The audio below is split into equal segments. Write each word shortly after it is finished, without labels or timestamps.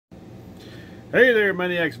Hey there,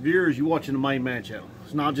 Maniacs viewers. You're watching the Main Man channel.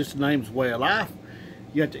 It's not just a name's way of life.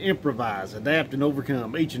 You have to improvise, adapt, and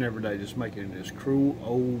overcome each and every day, just making it in this cruel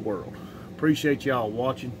old world. Appreciate y'all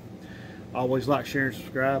watching. Always like, share, and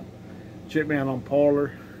subscribe. Check me out on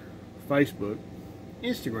Parler, Facebook,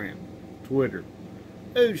 Instagram, Twitter,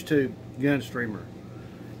 Ugetube, Gunstreamer,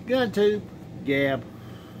 GunTube, Gab,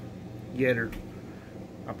 Getter.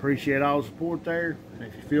 I appreciate all the support there. And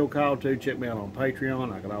if you feel called to, check me out on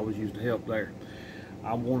Patreon. I could always use the help there.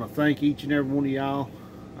 I want to thank each and every one of y'all.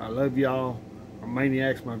 I love y'all. My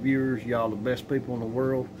maniacs, my viewers, y'all the best people in the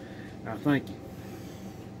world. I thank you.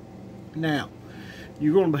 Now,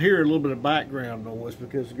 you're going to hear a little bit of background noise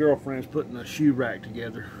because the girlfriend's putting a shoe rack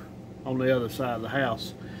together on the other side of the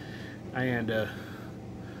house. And the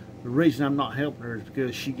reason I'm not helping her is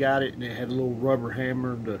because she got it and it had a little rubber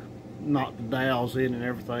hammer to knock the dowels in and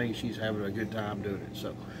everything. She's having a good time doing it.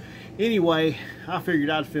 So anyway, I figured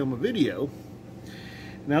I'd film a video.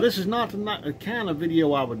 Now this is not the kind of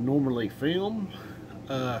video I would normally film,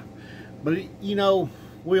 but you know,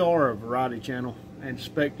 we are a variety channel and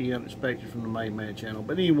expect the unexpected from the Main Man channel.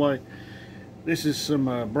 But anyway, this is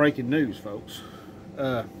some breaking news, folks.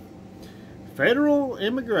 Federal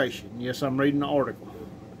immigration, yes, I'm reading the article,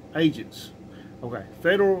 agents, okay,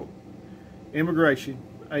 federal immigration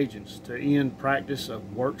agents to end practice of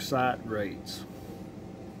worksite raids.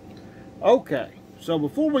 Okay, so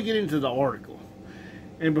before we get into the article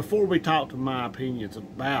and before we talk to my opinions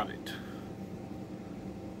about it,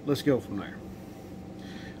 let's go from there.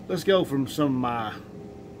 Let's go from some of my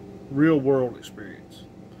real world experience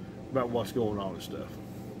about what's going on and stuff.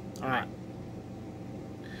 Alright,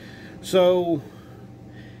 so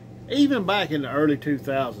even back in the early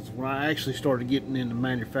 2000s when I actually started getting into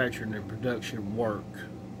manufacturing and production work,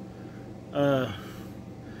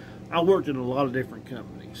 I worked in a lot of different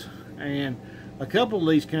companies, and a couple of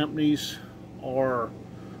these companies were,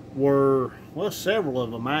 well, several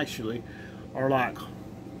of them actually are like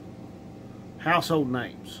household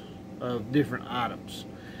names of different items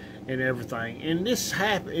and everything. And this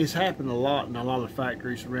has happened a lot in a lot of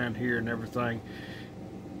factories around here and everything.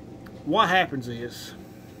 What happens is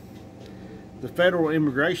the Federal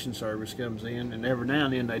Immigration Service comes in, and every now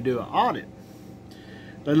and then they do an audit.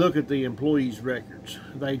 They look at the employees' records.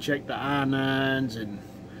 They check the I-9s and,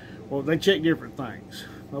 well, they check different things.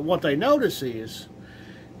 But what they notice is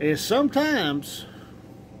sometimes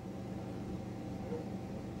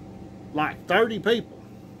like 30 people.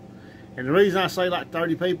 And the reason I say like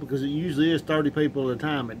 30 people, because it usually is 30 people at a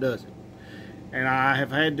time it does it. And I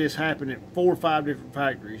have had this happen at 4 or 5 different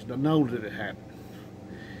factories to know that it happened.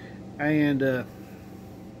 And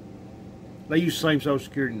they use the same social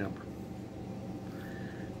security number.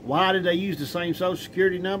 Why did they use the same social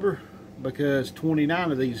security number? Because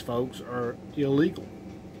 29 of these folks are illegal.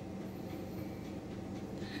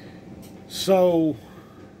 So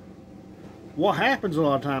what happens a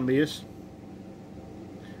lot of time is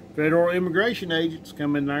federal immigration agents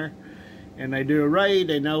come in there and they do a raid.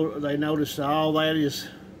 They notice all that is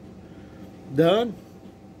done,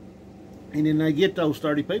 and then they get those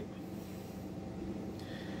 30 people.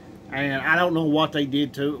 And I don't know what they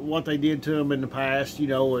did to them in the past. You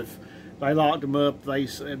know, if they locked them up, they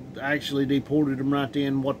actually deported them right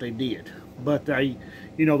then, what they did. But they,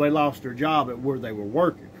 you know, they lost their job at where they were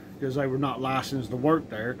working because they were not licensed to work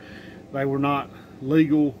there. They were not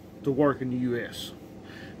legal to work in the U.S.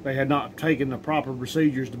 They had not taken the proper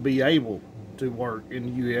procedures to be able to work in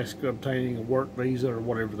the U.S., obtaining a work visa or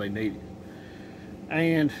whatever they needed.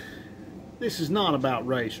 And this is not about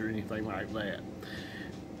race or anything like that.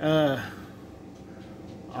 A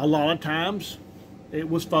lot of times it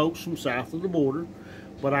was folks from south of the border,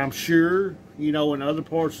 but I'm sure, you know, in other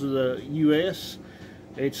parts of the U.S.,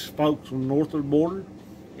 it's folks from north of the border,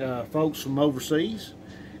 folks from overseas,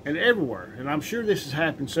 and everywhere. And I'm sure this has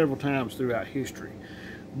happened several times throughout history.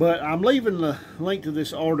 But I'm leaving the link to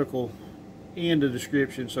this article in the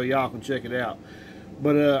description so y'all can check it out.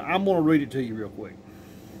 But I'm going to read it to you real quick.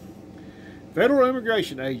 Federal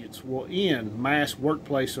immigration agents will end mass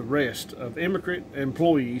workplace arrest of immigrant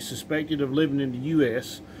employees suspected of living in the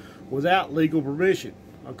U.S. without legal permission,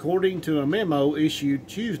 according to a memo issued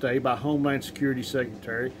Tuesday by Homeland Security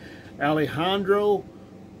Secretary Alejandro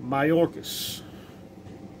Mayorkas.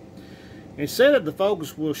 Instead, the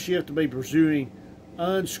focus will shift to be pursuing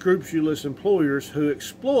unscrupulous employers who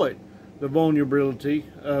exploit the vulnerability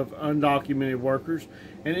of undocumented workers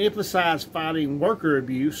and emphasize fighting worker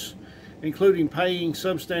abuse, including paying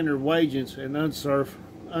substandard wages and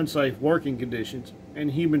unsafe working conditions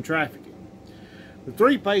and human trafficking. The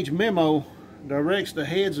 3-page memo directs the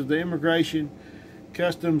heads of the Immigration,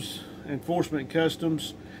 Customs, Enforcement,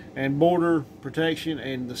 Customs and Border Protection,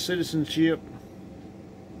 and the Citizenship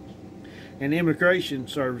and Immigration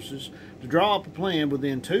Services to draw up a plan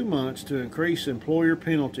within 2 months to increase employer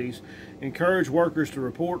penalties, encourage workers to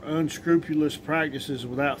report unscrupulous practices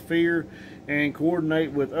without fear, and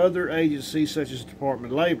coordinate with other agencies such as the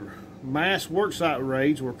Department of Labor. Mass worksite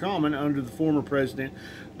raids were common under the former President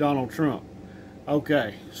Donald Trump.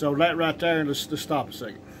 Okay, so that right there, let's stop a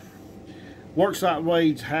second. Worksite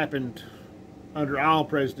raids happened under all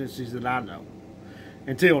presidencies that I know,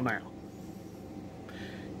 until now.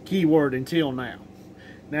 Keyword, until now.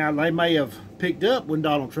 Now, they may have picked up when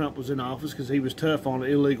Donald Trump was in office because he was tough on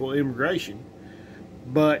illegal immigration,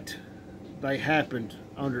 but they happened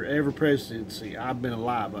under every presidency I've been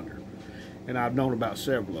alive under, and I've known about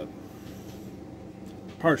several of them,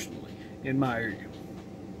 personally, in my area.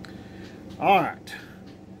 All right.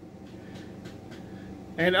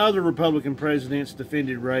 And other Republican presidents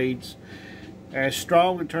defended raids as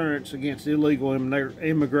strong deterrents against illegal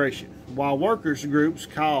immigration, while workers' groups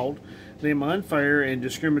called them unfair and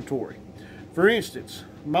discriminatory. For instance,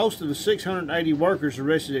 most of the 680 workers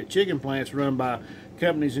arrested at chicken plants run by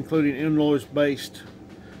companies including Illinois-based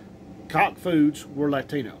Cock Foods were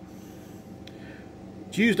Latino.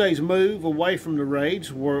 Tuesday's move away from the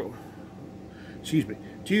raids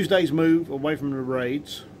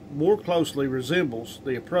more closely resembles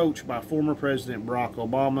the approach by former President Barack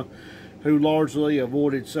Obama, who largely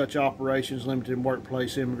avoided such operations, limiting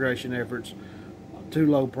workplace immigration efforts to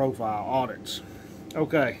low-profile audits.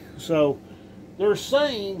 Okay, so they're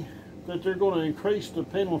saying that they're going to increase the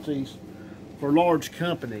penalties for large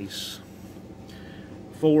companies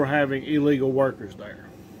for having illegal workers there.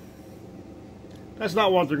 That's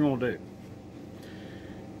not what they're going to do.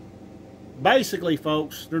 Basically,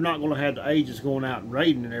 folks, they're not going to have the agents going out and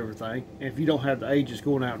raiding and everything. And if you don't have the agents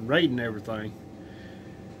going out and raiding everything,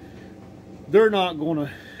 they're not going to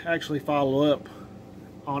actually follow up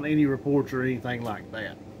on any reports or anything like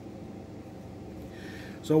that.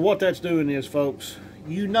 So what that's doing is, folks,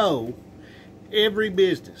 you know, every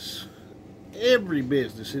business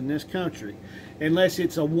in this country, unless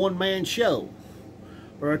it's a one-man show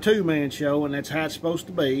or a two-man show, and that's how it's supposed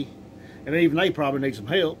to be, and even they probably need some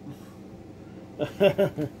help.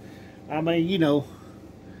 I mean, you know,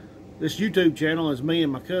 this YouTube channel is me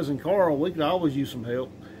and my cousin Carl. We could always use some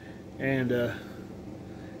help. And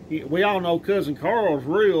we all know Cousin Carl's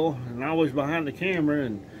real and always behind the camera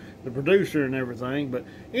and the producer and everything. But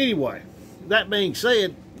anyway, that being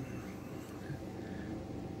said,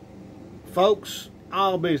 folks,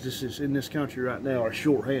 all businesses in this country right now are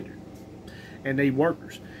short-handed and need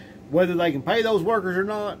workers. Whether they can pay those workers or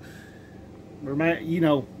not, you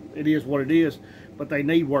know, it is what it is, but they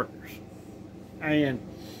need workers. And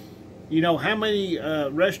you know, how many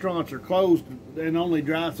restaurants are closed and only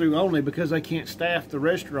drive-through only because they can't staff the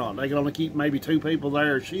restaurant? They can only keep maybe 2 people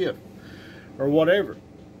there a shift or whatever.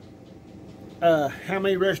 How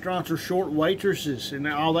many restaurants are short waitresses and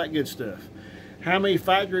all that good stuff? How many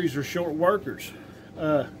factories are short workers?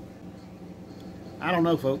 I don't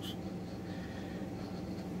know, folks.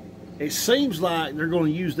 It seems like they're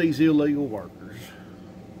going to use these illegal workers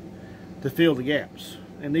to fill the gaps.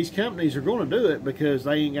 And these companies are going to do it because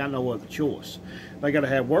they ain't got no other choice. They got to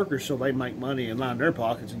have workers so they make money and line their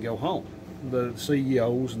pockets and go home. The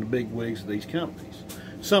CEOs and the big wigs of these companies.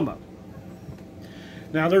 Some of them.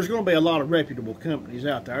 Now, there's going to be a lot of reputable companies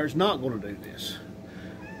out there that's not going to do this.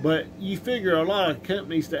 But you figure a lot of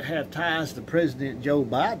companies that have ties to President Joe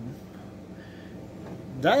Biden,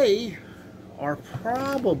 they are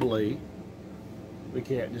probably, we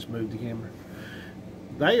can't just move the camera,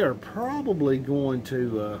 they are probably going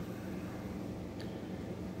to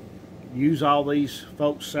use all these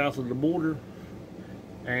folks south of the border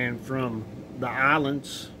and from the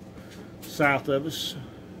islands south of us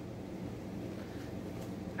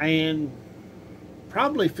and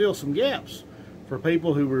probably fill some gaps for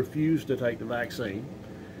people who refuse to take the vaccine,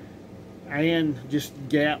 and just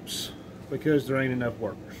gaps because there ain't enough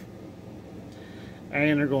workers.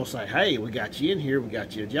 And they're going to say, hey, we got you in here, we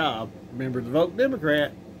got you a job. Remember to vote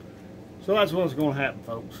Democrat. So that's what's going to happen,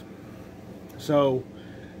 folks. So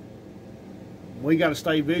we got to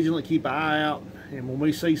stay vigilant, keep an eye out, and when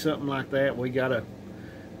we see something like that, we got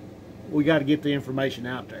to get the information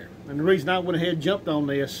out there. And the reason I went ahead and jumped on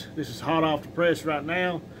this is hot off the press right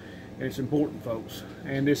now, and it's important, folks.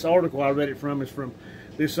 And this article I read it from is from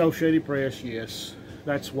the Associated Press. Yes,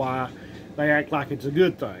 that's why they act like it's a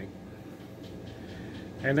good thing.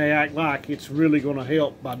 And they act like it's really going to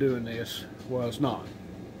help by doing this. Well, it's not.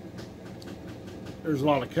 There's a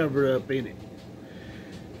lot of cover up in it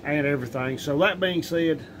and everything. So that being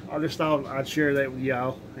said, I just thought I'd share that with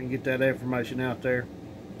y'all and get that information out there.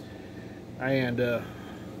 And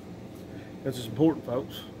this is important,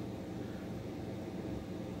 folks.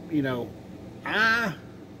 You know, I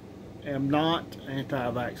am not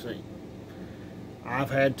anti-vaccine.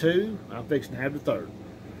 I've had two. I'm fixing to have the third.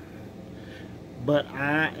 But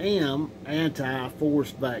I am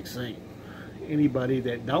anti-forced vaccine. Anybody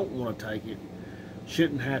that don't want to take it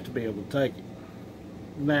shouldn't have to be able to take it.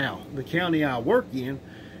 Now, the county I work in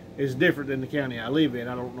is different than the county I live in.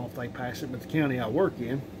 I don't know if they pass it, but the county I work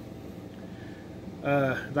in,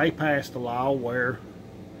 they passed a law where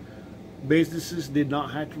businesses did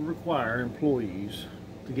not have to require employees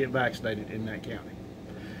to get vaccinated in that county.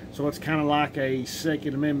 So it's kind of like a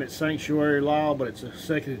Second Amendment sanctuary law, but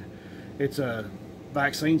it's a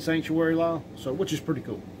vaccine sanctuary law, so which is pretty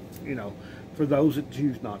cool, you know, for those that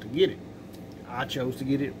choose not to get it. I chose to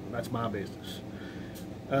get it. That's my business.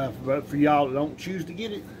 But for y'all that don't choose to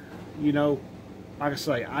get it, you know, like I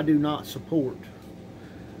say, I do not support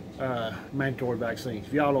mandatory vaccines.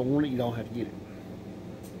 If y'all don't want it, you don't have to get it.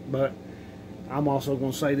 But I'm also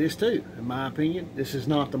going to say this too. In my opinion, this is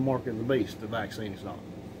not the mark of the beast. The vaccine is not.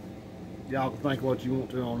 Y'all can think what you want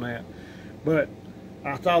to on that. But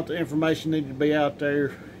I thought the information needed to be out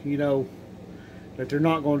there, you know, that they're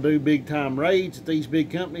not going to do big time raids at these big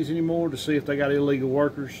companies anymore to see if they got illegal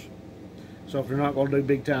workers. So if they're not going to do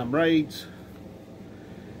big time raids,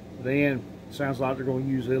 then it sounds like they're going to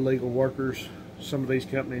use illegal workers, some of these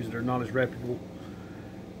companies that are not as reputable,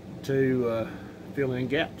 to fill in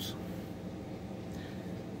gaps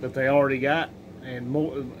that they already got, and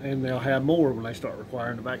more, and they'll have more when they start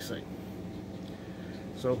requiring the vaccine.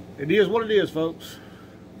 So it is what it is, folks,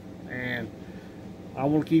 and I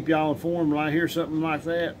want to keep y'all informed when I hear something like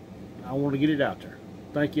that. I want to get it out there.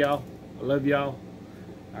 Thank y'all. I love y'all.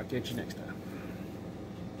 I'll catch you next time.